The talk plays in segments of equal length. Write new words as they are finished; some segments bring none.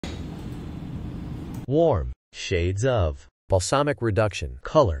warm shades of balsamic reduction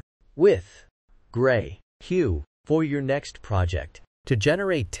color with gray hue for your next project. To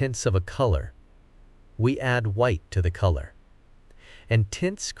generate tints of a color, we add white to the color, and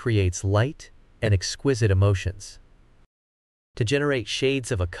tints creates light and exquisite emotions. To generate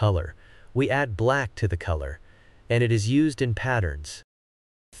shades of a color, we add black to the color, and it is used in patterns.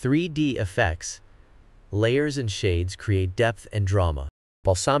 3D effects, layers and shades create depth and drama.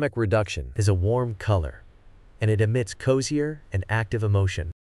 Balsamic reduction is a warm color, and it emits cozier and active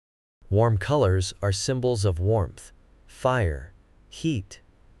emotion. Warm colors are symbols of warmth, fire, heat,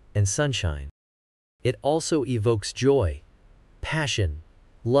 and sunshine. It also evokes joy, passion,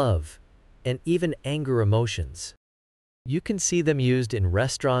 love, and even anger emotions. You can see them used in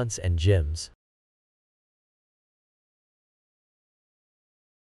restaurants and gyms.